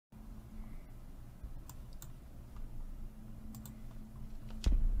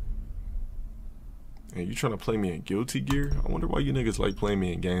And you trying to play me in Guilty Gear? I wonder why you niggas like playing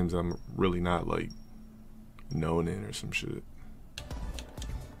me in games I'm really not like known in or some shit.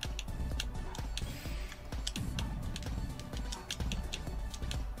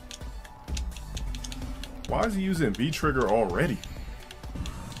 Why is he using V trigger already?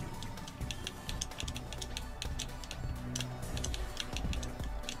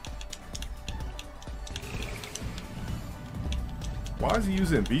 Why is he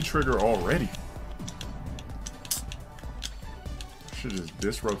using V trigger already? Should just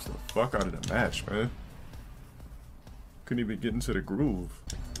disrupts the fuck out of the match, man. Couldn't even get into the groove.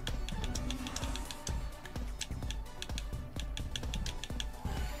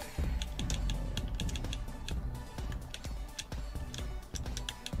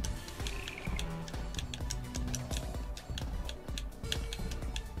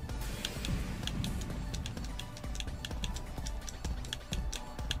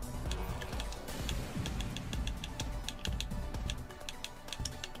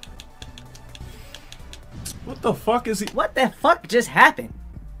 What the fuck is he? What the fuck just happened?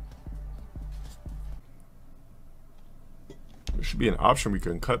 There should be an option we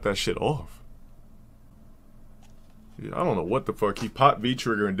can cut that shit off. Yeah, I don't know what the fuck. He popped V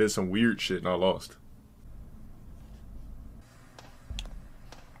trigger and did some weird shit and I lost.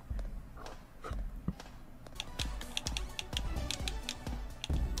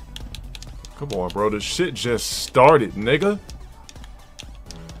 Come on, bro. This shit just started, nigga.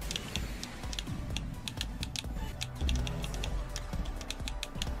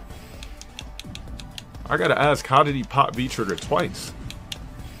 I gotta ask, how did he pop V trigger twice?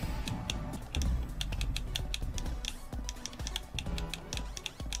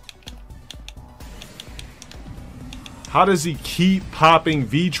 How does he keep popping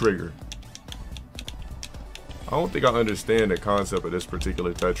V trigger? I don't think I understand the concept of this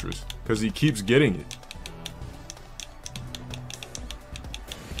particular Tetris, because he keeps getting it.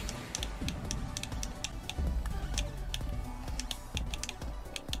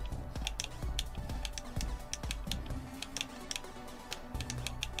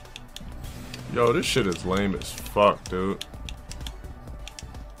 Yo, this shit is lame as fuck, dude.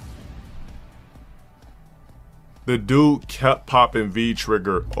 The dude kept popping V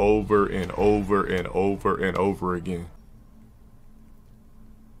trigger over and over and over and over again.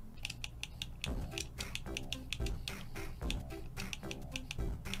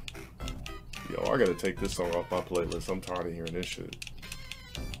 Yo, I gotta take this song off my playlist. I'm tired of hearing this shit.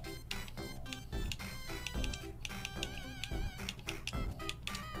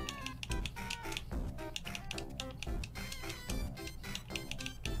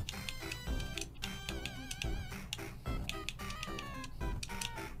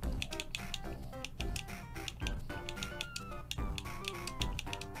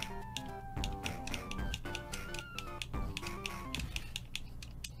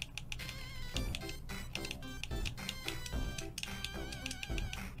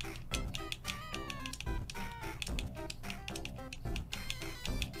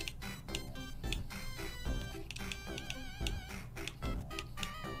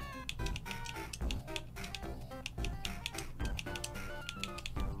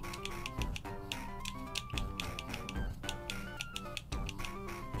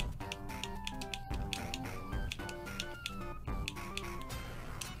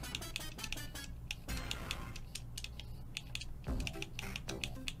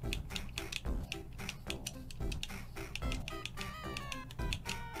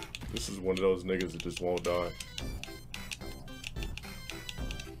 This is one of those niggas that just won't die.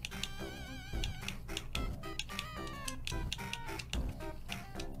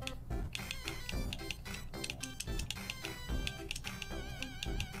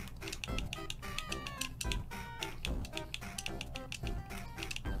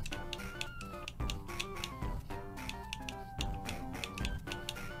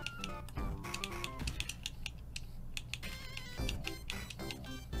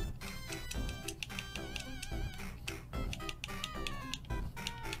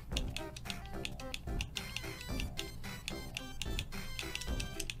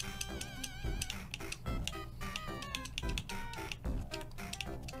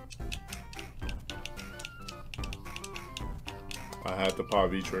 I had to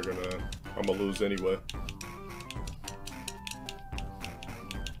pop V trigger, man. I'm gonna lose anyway.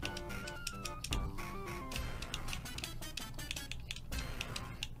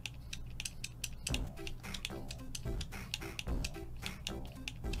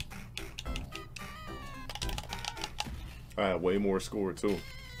 I had way more score too.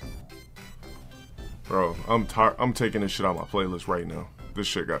 Bro, I'm taking this shit out of my playlist right now. This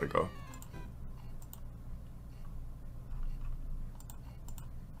shit gotta go.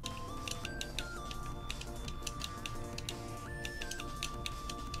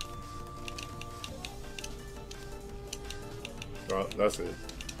 Oh, that's it.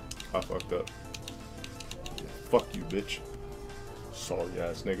 I fucked up. Yeah, fuck you, bitch. Sorry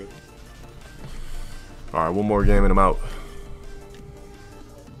ass nigga. Alright, one more game and I'm out.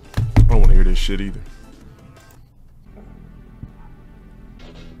 I don't want to hear this shit either.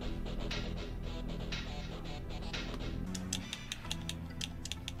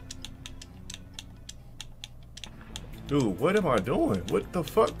 Dude, what am I doing? What the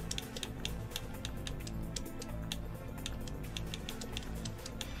fuck?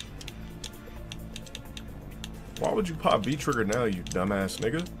 Why would you pop V trigger now, you dumbass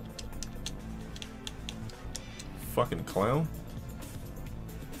nigga? Fucking clown.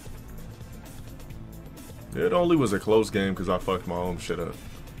 It only was a close game because I fucked my own shit up.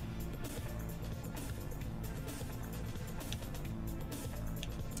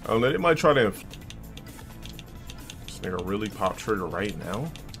 Oh, they might try to. This nigga really pop trigger right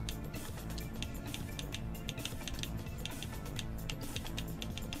now?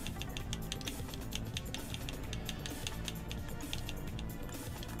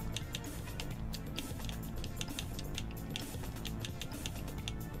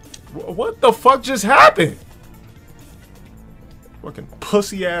 What the fuck just happened? Fucking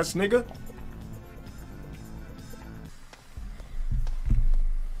pussy ass nigga.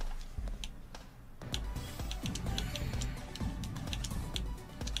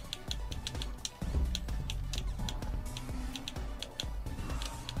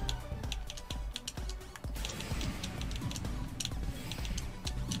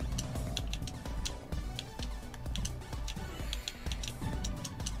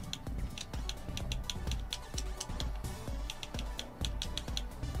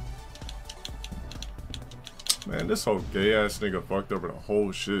 Man, this whole gay ass nigga fucked over the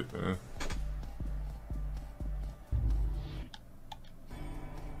whole shit, man.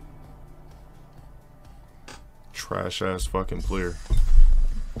 Trash ass fucking player.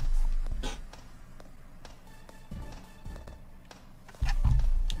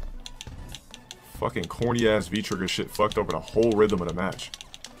 Fucking corny ass V trigger shit fucked over the whole rhythm of the match.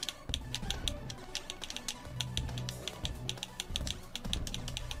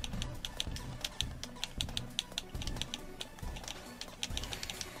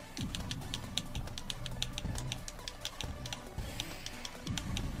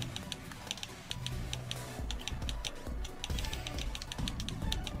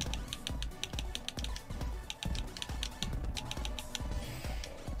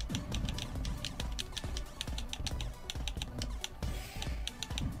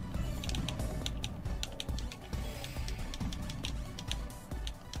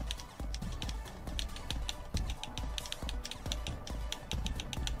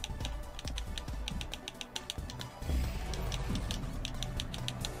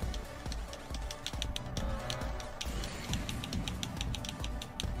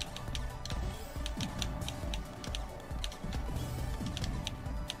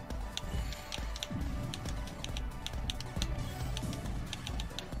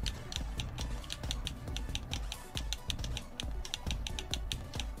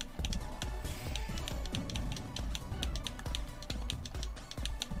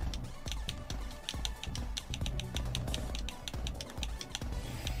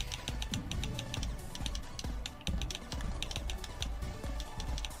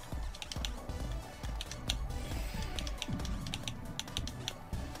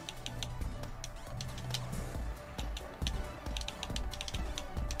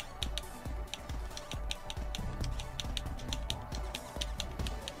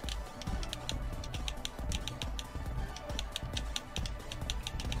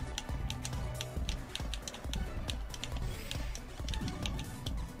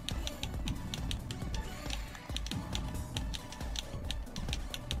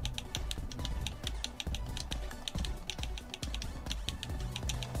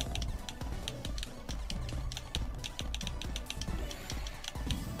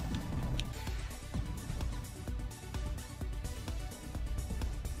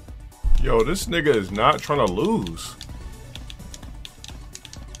 Yo, this nigga is not trying to lose.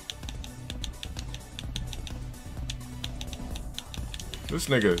 This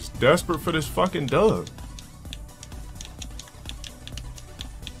nigga is desperate for this fucking dub.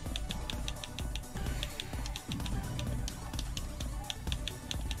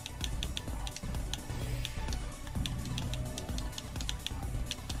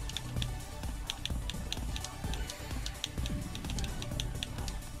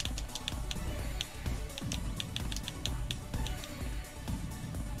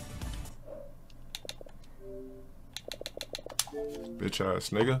 Bitch ass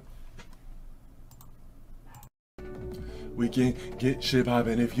nigga. We can get shit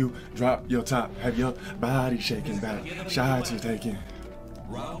poppin' if you drop your top. Have your body shaking back. Shots you taking.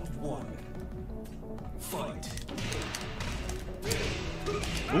 Round one. Fight.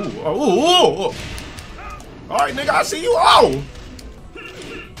 Ooh, ooh, ooh. All right, nigga, I see you. Oh!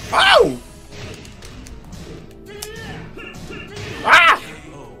 Oh! Ah!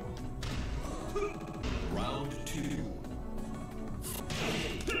 Round two.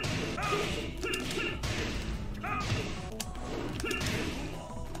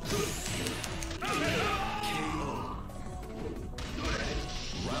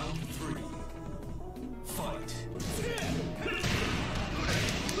 Round three. Fight.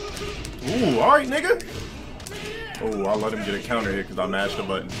 Ooh, all right, nigga. Oh, I'll let him get a counter hit because I mashed the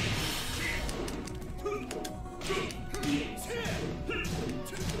button.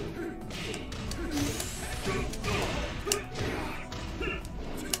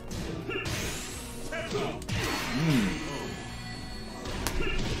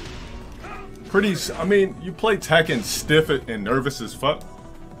 I mean, you play Tekken stiff and nervous as fuck.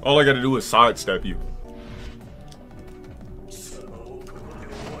 All I gotta do is sidestep you.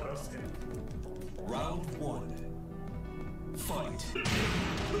 Round one. Fight.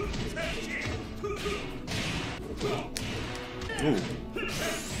 Ooh.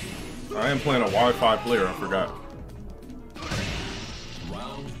 I am playing a Wi-Fi player, I forgot.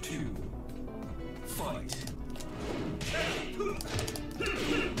 Round two. Fight.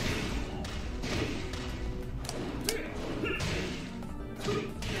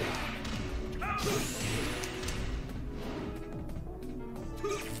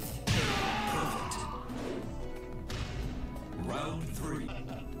 Round three.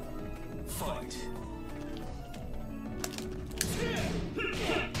 Fight.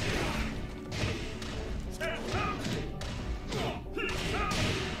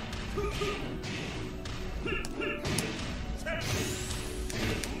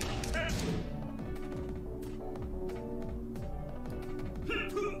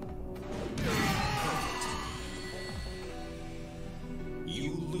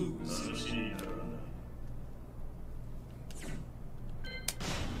 You lose.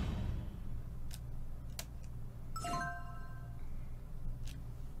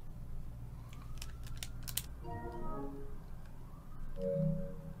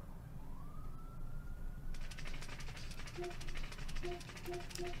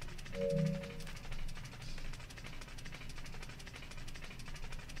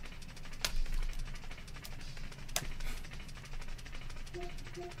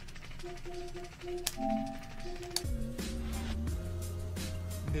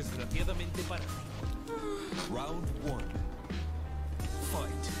 Desgraciadamente para Round one.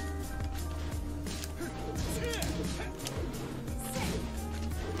 Fight.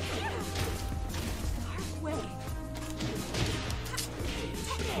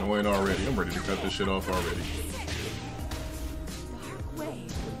 No, ain't already. I'm ready to cut this shit off already.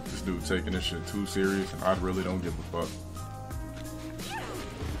 This dude taking this shit too serious, and I really don't give a fuck.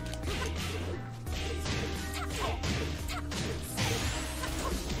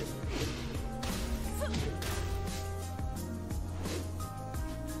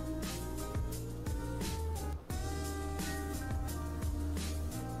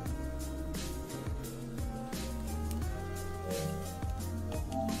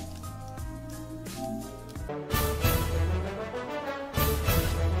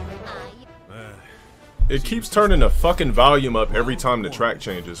 It keeps turning the fucking volume up every time the track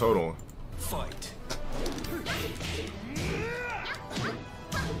changes. Hold on. Fight.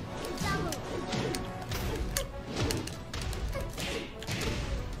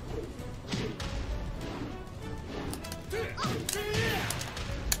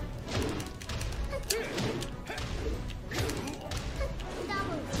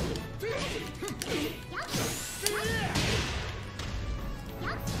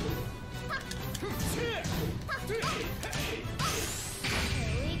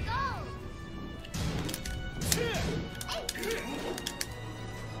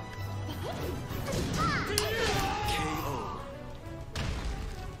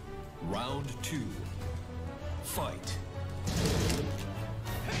 Round two. Fight.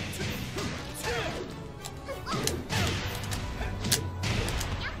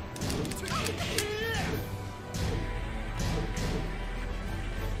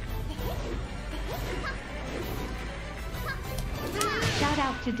 Shout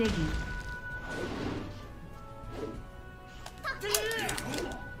out to Diggy.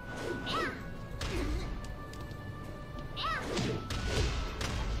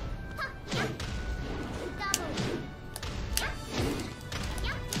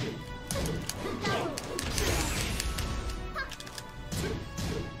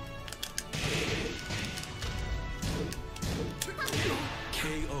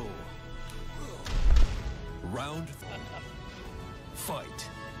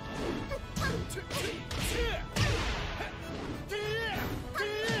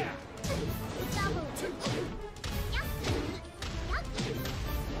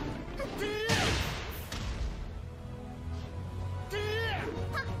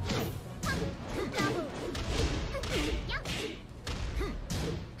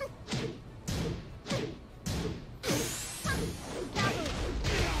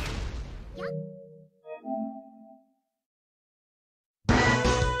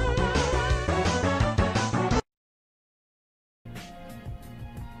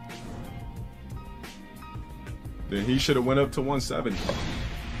 Then he should have went up to 170.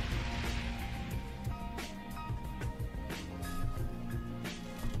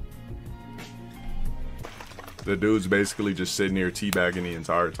 The dude's basically just sitting here teabagging the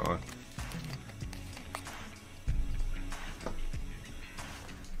entire time.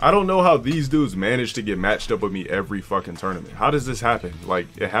 I don't know how these dudes manage to get matched up with me every fucking tournament. How does this happen? Like,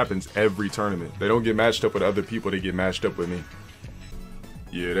 it happens every tournament. They don't get matched up with other people, they get matched up with me.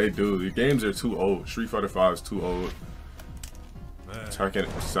 Yeah, they do. The games are too old. Street Fighter 5 is too old. Tekken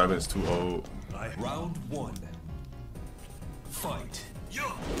 7 is too old. Round 1. Fight.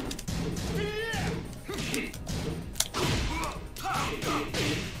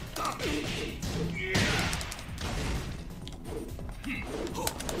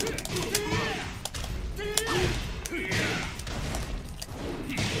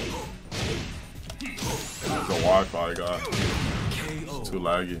 The Wi-Fi guy. Too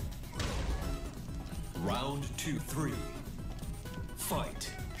laggy. Round 2, 3.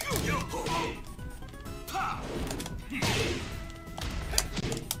 Fight.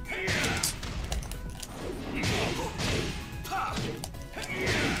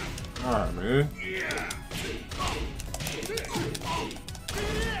 Alright, man.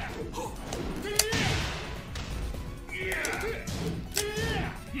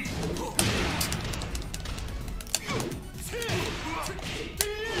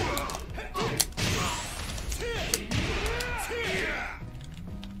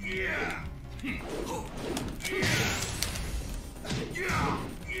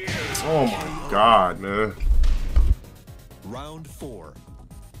 Oh my god, man. Round 4.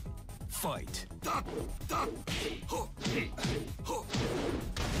 Fight.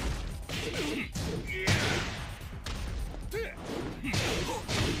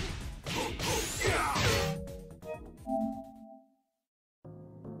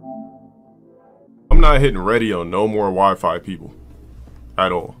 I'm not hitting ready on no more Wi-Fi people.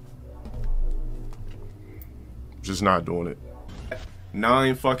 At all. Just not doing it.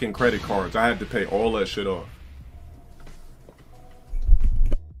 9 fucking credit cards. I had to pay all that shit off.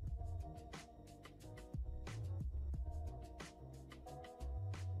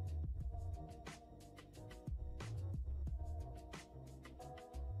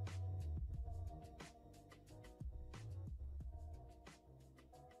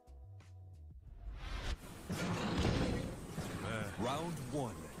 Round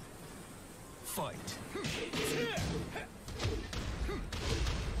 1. Fight.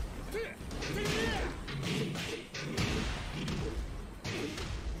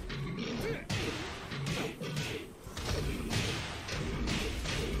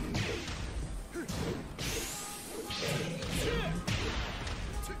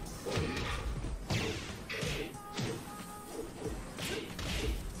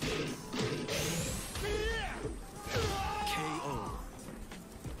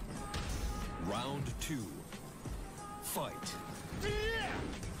 Round 2. Fight.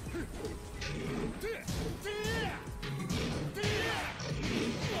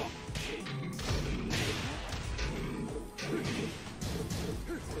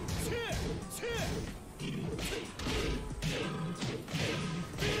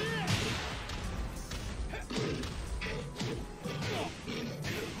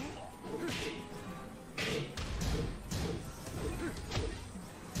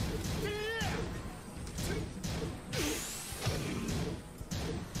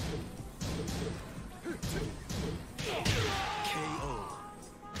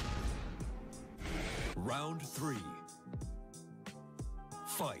 Round 3.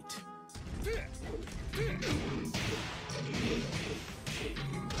 Fight.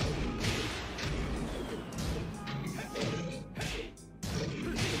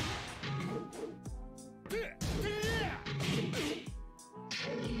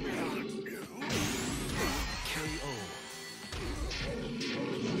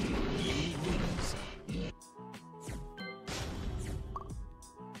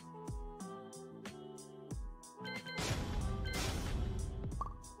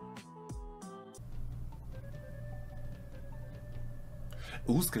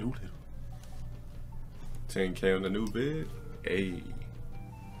 Ooh, 10K on the new vid. Hey.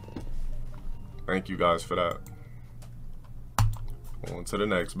 Thank you guys for that. On to the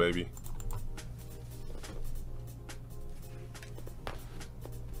next, baby.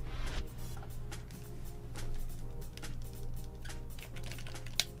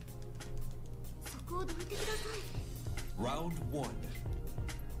 Round 1.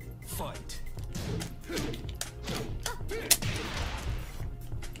 Fight.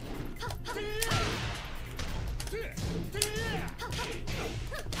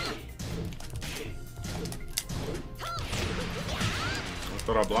 I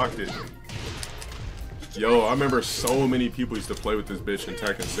thought I blocked it. Yo, I remember so many people used to play with this bitch in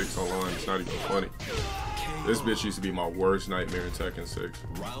Tekken 6 online. It's not even funny. This bitch used to be my worst nightmare in Tekken 6.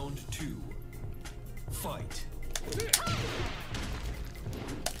 Round 2. Fight.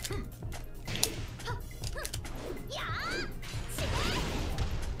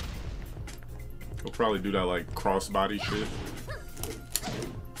 He'll probably do that like crossbody shit.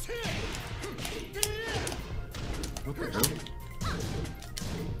 What the hell?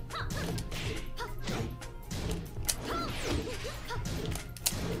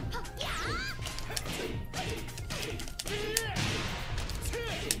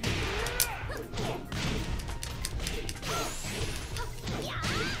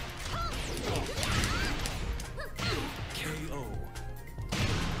 KO.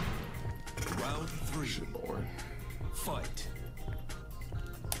 Round 3. Shit, boy. Fight.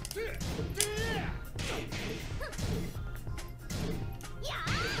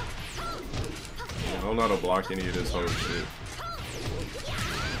 I don't know how to block any of this whole shit.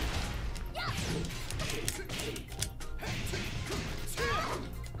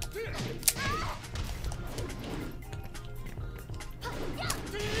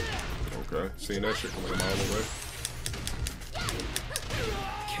 Okay, seeing that shit coming a mile away.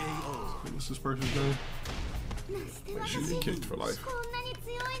 KO. What's this person's name? Like, should be kicked for life.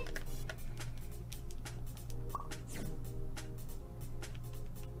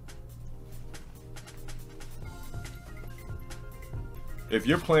 If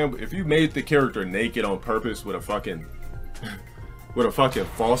you're playing, if you made the character naked on purpose with a fucking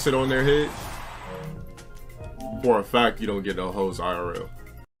faucet on their head, for a fact you don't get no hoes IRL.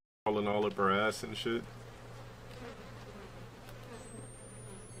 Calling all up her ass and shit.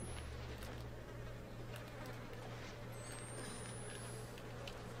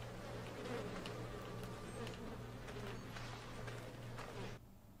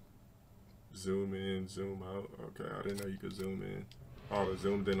 Zoom in, zoom out. Okay, I didn't know you could zoom in. Oh, I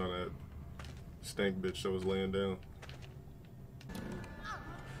zoomed in on that stank bitch that was laying down.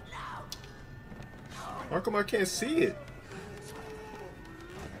 How come I can't see it?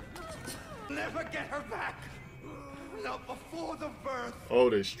 Never get her back. Not before the birth. Oh,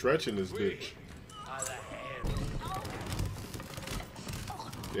 they stretching this bitch.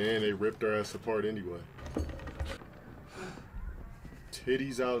 Damn, they ripped her ass apart anyway.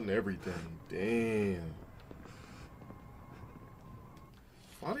 Titties out and everything. Damn.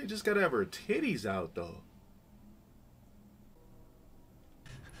 Why they just gotta have her titties out though?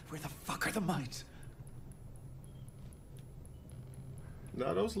 Where the fuck are the mines?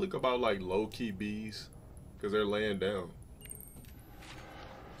 Nah, those look about like low-key bees, cause they're laying down.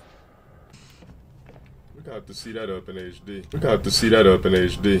 We got to see that up in HD. We got to see that up in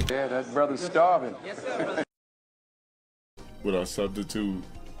HD. Yeah, that brother's starving. Would I substitute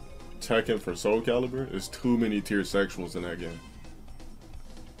Tekken for Soul Calibur? There's too many tier sexuals in that game.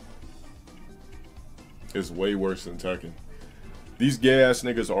 It's way worse than Tekken. These gay ass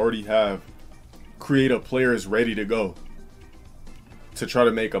niggas already have creative players ready to go to try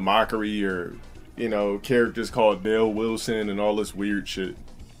to make a mockery or, you know, characters called Dale Wilson and all this weird shit.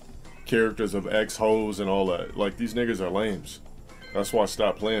 Characters of ex-hoes and all that. Like, these niggas are lames. That's why I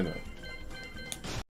stopped playing that.